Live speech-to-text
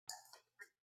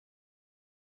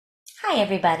Hi,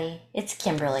 everybody. It's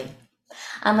Kimberly.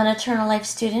 I'm an eternal life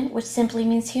student, which simply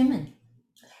means human.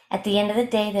 At the end of the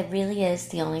day, that really is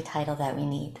the only title that we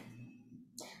need.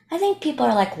 I think people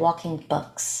are like walking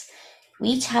books. We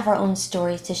each have our own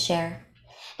stories to share,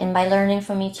 and by learning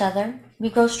from each other,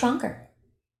 we grow stronger.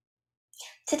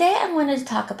 Today, I wanted to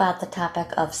talk about the topic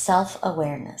of self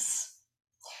awareness.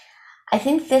 I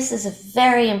think this is a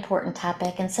very important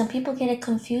topic, and some people get it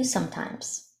confused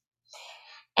sometimes.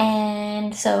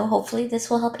 And so, hopefully, this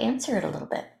will help answer it a little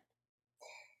bit.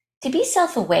 To be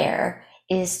self aware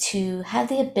is to have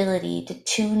the ability to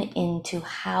tune into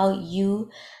how you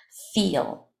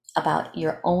feel about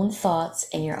your own thoughts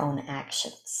and your own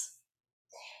actions.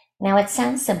 Now, it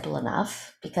sounds simple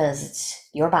enough because it's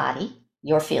your body,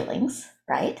 your feelings,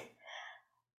 right?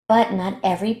 But not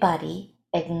everybody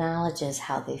acknowledges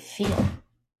how they feel.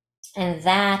 And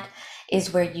that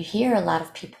is where you hear a lot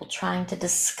of people trying to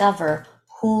discover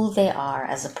who they are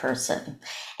as a person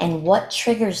and what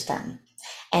triggers them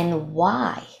and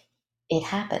why it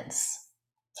happens.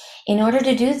 In order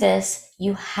to do this,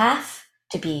 you have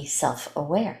to be self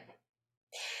aware.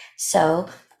 So,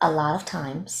 a lot of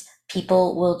times,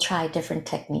 people will try different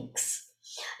techniques.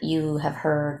 You have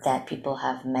heard that people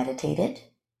have meditated.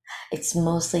 It's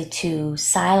mostly to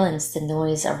silence the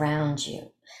noise around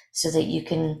you so that you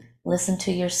can listen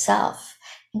to yourself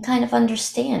and kind of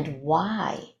understand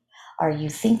why are you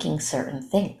thinking certain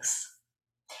things.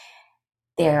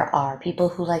 There are people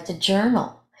who like to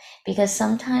journal because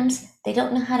sometimes they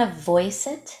don't know how to voice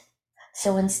it.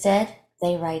 So instead,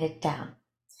 they write it down.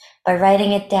 By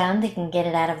writing it down, they can get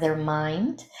it out of their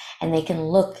mind and they can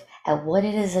look at what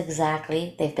it is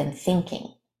exactly they've been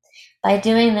thinking. By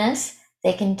doing this,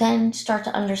 they can then start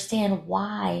to understand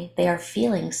why they are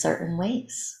feeling certain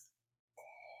ways.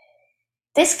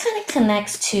 This kind of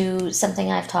connects to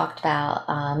something I've talked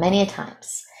about many a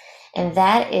times, and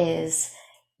that is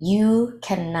you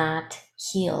cannot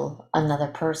heal another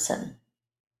person.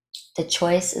 The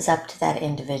choice is up to that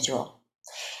individual.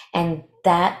 And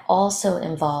that also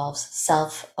involves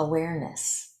self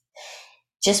awareness.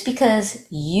 Just because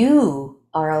you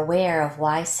are aware of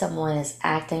why someone is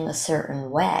acting a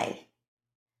certain way,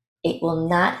 it will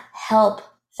not help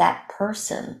that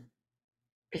person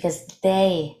because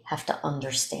they have to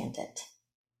understand it.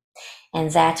 And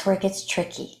that's where it gets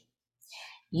tricky.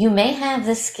 You may have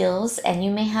the skills and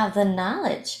you may have the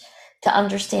knowledge to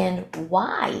understand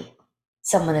why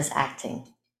someone is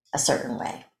acting a certain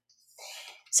way.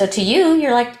 So to you,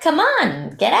 you're like, come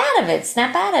on, get out of it,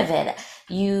 snap out of it.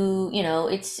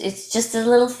 It's just a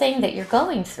little thing that you're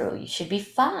going through. You should be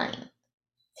fine.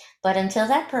 But until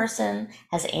that person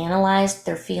has analyzed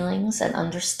their feelings and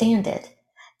understand it,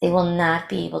 they will not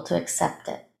be able to accept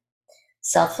it.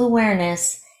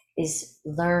 Self-awareness is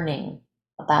learning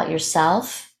about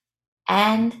yourself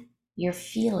and your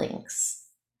feelings.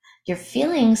 Your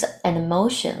feelings and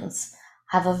emotions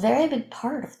have a very big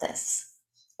part of this.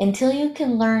 Until you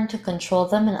can learn to control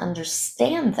them and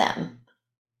understand them,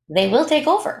 they will take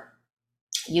over.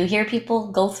 You hear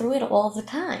people go through it all the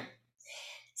time.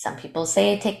 Some people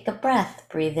say take a breath,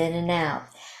 breathe in and out.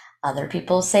 Other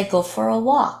people say go for a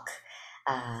walk,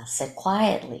 sit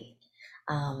quietly.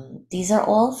 These are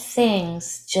all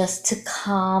things just to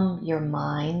calm your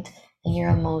mind and your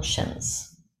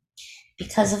emotions.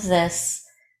 Because of this,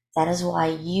 that is why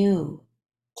you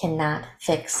cannot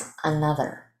fix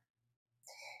another.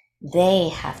 They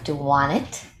have to want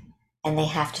it and they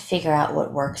have to figure out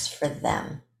what works for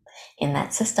them in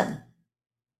that system.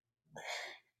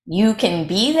 You can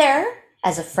be there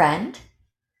as a friend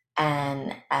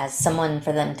and as someone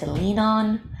for them to lean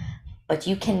on, but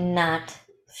you cannot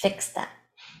fix them.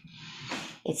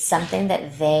 It's something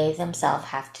that they themselves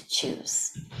have to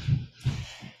choose.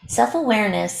 Self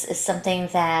awareness is something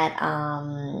that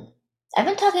I've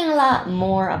been talking a lot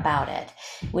more about it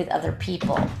with other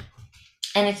people.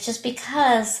 And it's just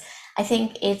because I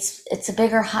think it's a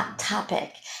bigger hot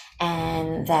topic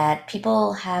and that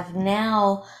people have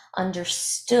now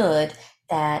understood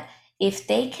that if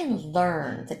they can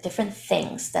learn the different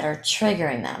things that are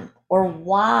triggering them or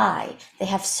why they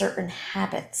have certain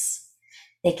habits,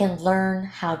 they can learn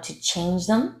how to change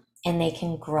them and they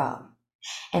can grow.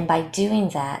 And by doing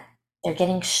that, they're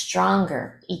getting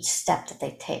stronger each step that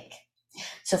they take.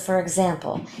 So for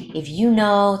example, if you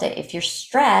know that if you're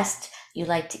stressed, you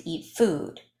like to eat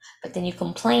food, but then you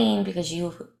complain because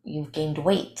you've gained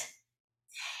weight.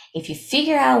 If you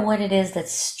figure out what it is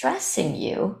that's stressing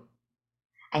you,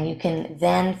 and you can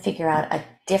then figure out a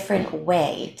different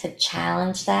way to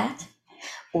challenge that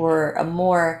or a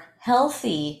more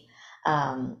healthy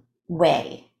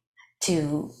way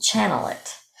to channel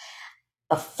it,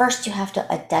 But first you have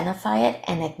to identify it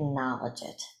and acknowledge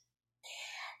it.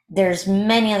 There's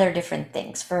many other different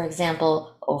things. For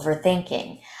example,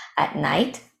 overthinking. At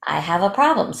night, I have a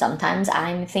problem. Sometimes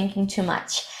I'm thinking too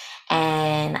much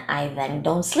and I then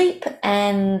don't sleep,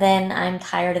 and then I'm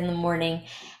tired in the morning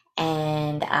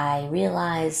and I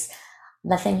realize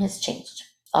nothing has changed.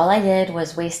 All I did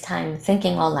was waste time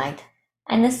thinking all night,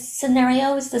 and this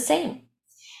scenario is the same.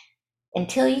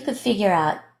 Until you could figure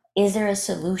out, is there a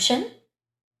solution,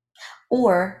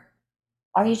 or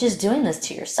are you just doing this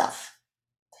to yourself?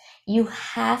 You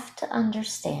have to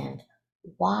understand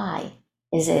why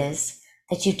it is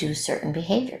that you do certain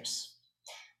behaviors.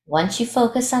 Once you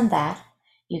focus on that,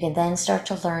 you can then start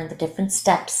to learn the different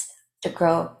steps to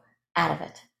grow out of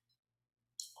it.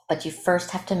 But you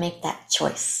first have to make that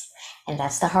choice. And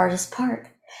that's the hardest part,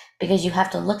 because you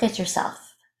have to look at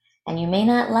yourself and you may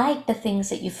not like the things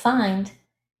that you find,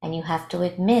 and you have to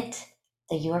admit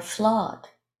that you are flawed.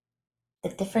 The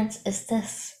difference is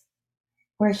this: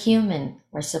 we're human,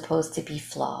 we're supposed to be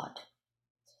flawed.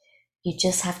 You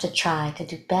just have to try to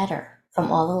do better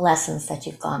from all the lessons that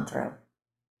you've gone through.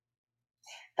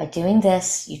 By doing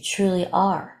this, you truly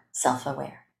are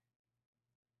self-aware.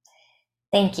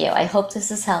 Thank you. I hope this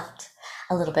has helped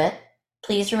a little bit.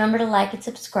 Please remember to like and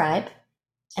subscribe,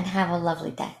 and have a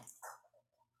lovely day.